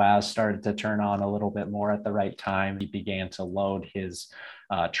 psoas started to turn on a little bit more at the right time. He began to load his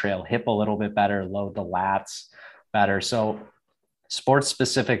trail hip a little bit better, load the lats better. So sports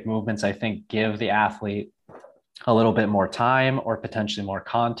specific movements, I think, give the athlete a little bit more time or potentially more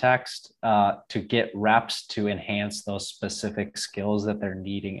context to get reps to enhance those specific skills that they're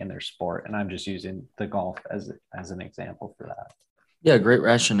needing in their sport. And I'm just using the golf as an example for that. Yeah, great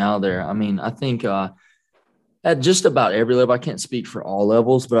rationale there. I mean, I think at just about every level, I can't speak for all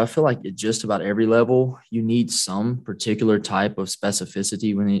levels, but I feel like at just about every level, you need some particular type of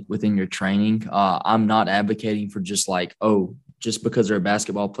specificity within your training. I'm not advocating for just like, just because they're a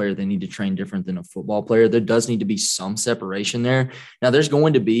basketball player, they need to train different than a football player. There does need to be some separation there. Now, there's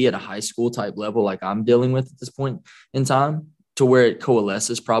going to be at a high school type level like I'm dealing with at this point in time, to where it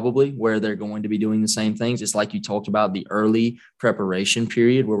coalesces probably, where they're going to be doing the same things. It's like you talked about the early preparation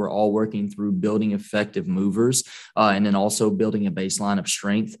period where we're all working through building effective movers and then also building a baseline of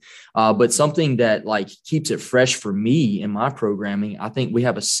strength. But something that like keeps it fresh for me in my programming, I think we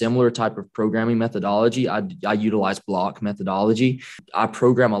have a similar type of programming methodology. I utilize block methodology. I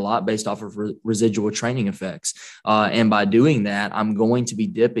program a lot based off of residual training effects. And by doing that, I'm going to be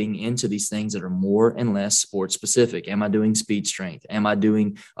dipping into these things that are more and less sports specific. Am I doing speed strength? Am I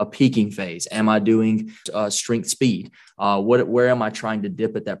doing a peaking phase? Am I doing strength speed? Where am I trying to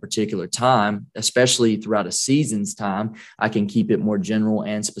dip at that particular time, especially throughout a season's time? I can keep it more general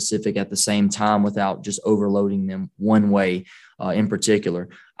and specific at the same time without just overloading them one way in particular.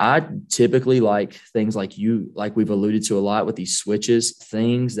 I typically like things like we've alluded to a lot with these switches,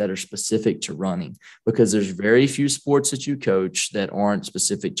 things that are specific to running, because there's very few sports that you coach that aren't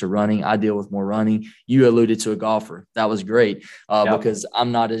specific to running. I deal with more running. You alluded to a golfer. That was great because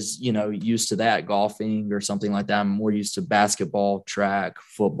I'm not as, used to that golfing or something like that. I'm more used to basketball, track,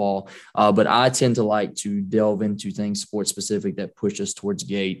 football. But I tend to like to delve into things sports specific that push us towards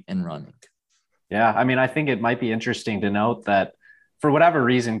gait and running. Yeah. I mean, I think it might be interesting to note that for whatever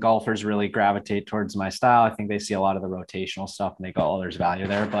reason, golfers really gravitate towards my style. I think they see a lot of the rotational stuff and they go, there's value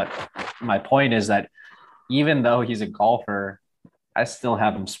there. But my point is that even though he's a golfer, I still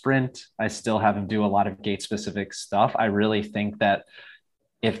have him sprint. I still have him do a lot of gait specific stuff. I really think that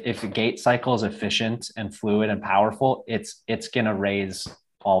if the gait cycle is efficient and fluid and powerful, it's going to raise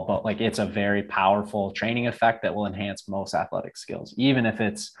all, but like it's a very powerful training effect that will enhance most athletic skills, even if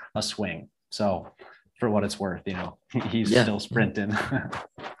it's a swing. So for what it's worth, he's still sprinting.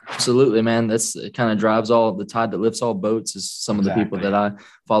 Absolutely, man. It kind of drives all the tide that lifts all boats is some of the people that I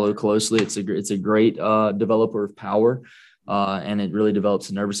follow closely. It's a great developer of power. And it really develops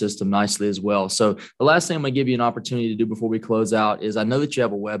the nervous system nicely as well. So the last thing I'm going to give you an opportunity to do before we close out is I know that you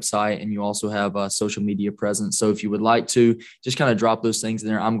have a website and you also have a social media presence. So if you would like to just kind of drop those things in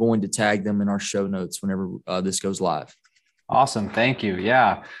there, I'm going to tag them in our show notes whenever this goes live. Awesome. Thank you.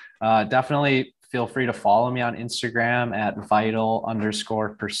 Yeah, definitely. Feel free to follow me on Instagram at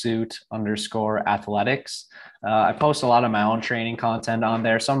vital_pursuit_athletics. I post a lot of my own training content on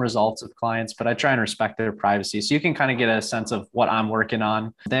there, some results of clients, but I try and respect their privacy. So you can kind of get a sense of what I'm working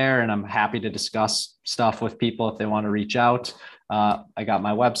on there. And I'm happy to discuss stuff with people if they want to reach out. I got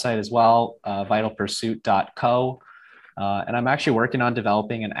my website as well, vitalpursuit.co. And I'm actually working on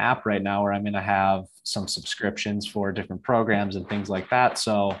developing an app right now where I'm going to have some subscriptions for different programs and things like that.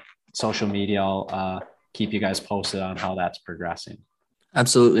 So social media, I'll keep you guys posted on how that's progressing.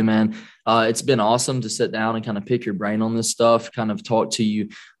 Absolutely, man. It's been awesome to sit down and kind of pick your brain on this stuff, kind of talk to you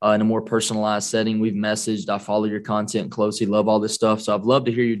in a more personalized setting. We've messaged, I follow your content closely, love all this stuff. So I've loved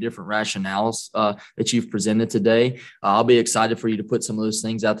to hear your different rationales that you've presented today. I'll be excited for you to put some of those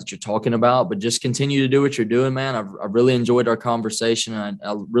things out that you're talking about, but just continue to do what you're doing, man. I've really enjoyed our conversation.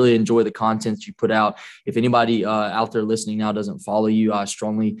 I really enjoy the content you put out. If anybody out there listening now doesn't follow you, I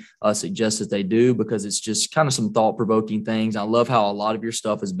strongly suggest that they do, because it's just kind of some thought-provoking things. I love how a lot of your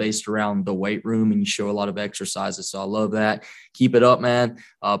stuff is based around the weight room and you show a lot of exercises. So I love that. Keep it up, man.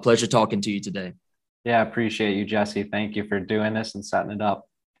 Pleasure talking to you today. Yeah, I appreciate you, Jesse. Thank you for doing this and setting it up.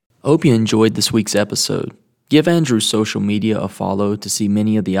 I hope you enjoyed this week's episode. Give Andrew's social media a follow to see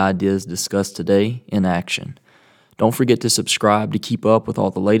many of the ideas discussed today in action. Don't forget to subscribe to keep up with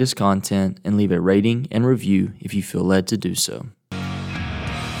all the latest content and leave a rating and review if you feel led to do so.